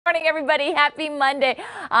morning, everybody. Happy Monday.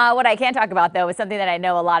 What I can talk about, though, is something that I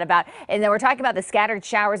know a lot about. And then we're talking about the scattered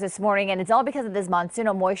showers this morning, and it's all because of this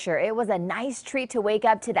monsoonal moisture. It was a nice treat to wake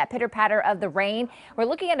up to that pitter-patter of the rain. We're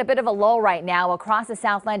looking at a bit of a lull right now across the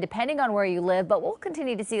Southland, depending on where you live, but we'll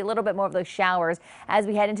continue to see a little bit more of those showers as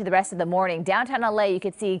we head into the rest of the morning. Downtown LA, you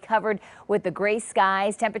can see covered with the gray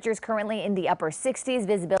skies. Temperatures currently in the upper 60s,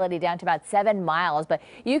 visibility down to about 7 miles, but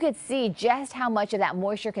you could see just how much of that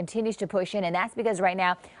moisture continues to push in, and that's because right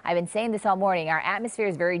now, I've been saying this all morning, our atmosphere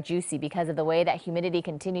is very juicy because of the way that humidity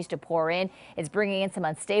continues to pour in. It's bringing in some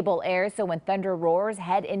unstable air, so when thunder roars,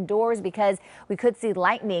 head indoors because we could see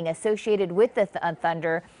lightning associated with the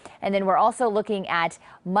thunder. And then we're also looking at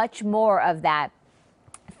much more of that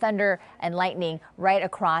thunder and lightning right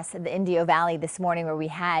across the Indio Valley this morning, where we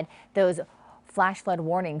had those flash flood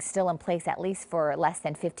warnings still in place at least for less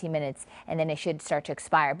than 15 minutes, and then it should start to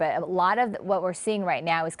expire. But a lot of what we're seeing right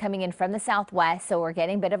now is coming in from the southwest, so we're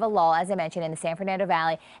getting a bit of a lull, as I mentioned, in the San Fernando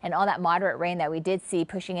Valley, and all that moderate rain that we did see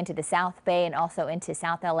pushing into the South Bay and also into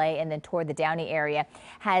South LA and then toward the Downey area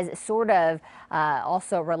has sort of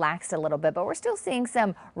also relaxed a little bit. But we're still seeing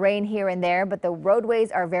some rain here and there, but the roadways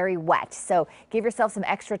are very wet, so give yourself some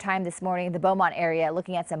extra time this morning. The Beaumont area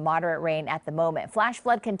looking at some moderate rain at the moment. Flash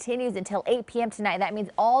flood continues until 8 p.m. tonight. That means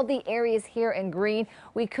all the areas here in green,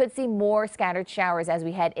 we could see more scattered showers as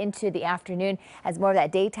we head into the afternoon, as more of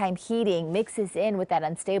that daytime heating mixes in with that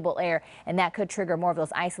unstable air, and that could trigger more of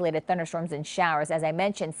those isolated thunderstorms and showers. As I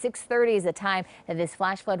mentioned, 6:30 is the time that this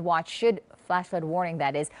flash flood warning,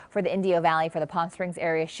 that is, for the Indio Valley, for the Palm Springs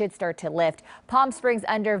area, should start to lift. Palm Springs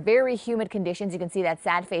under very humid conditions. You can see that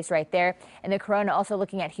sad face right there. And the Corona also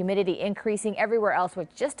looking at humidity increasing everywhere else,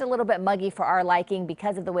 with just a little bit muggy for our liking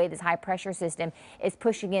because of the way this high pressure system is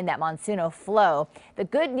pushing in that monsoonal flow. The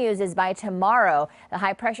good news is by tomorrow, the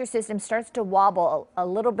high pressure system starts to wobble a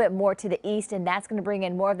little bit more to the east, and that's going to bring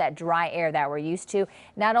in more of that dry air that we're used to.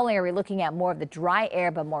 Not only are we looking at more of the dry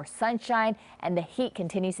air, but more sunshine, and the heat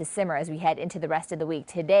continues to simmer as we head into the rest of the week.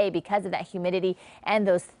 Today, because of that humidity and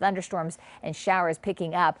those thunderstorms and showers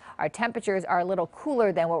picking up, our temperatures are a little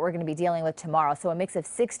cooler than what we're going to be dealing with tomorrow. So a mix of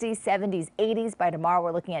 60s, 70s, 80s. By tomorrow,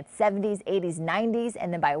 we're looking at 70s, 80s, 90s,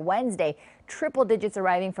 and then by Wednesday, triple digits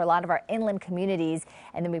arriving for a lot of our inland communities,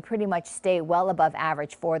 and then we pretty much stay well above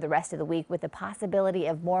average for the rest of the week, with the possibility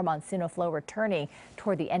of more monsoonal flow returning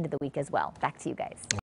toward the end of the week as well. Back to you guys.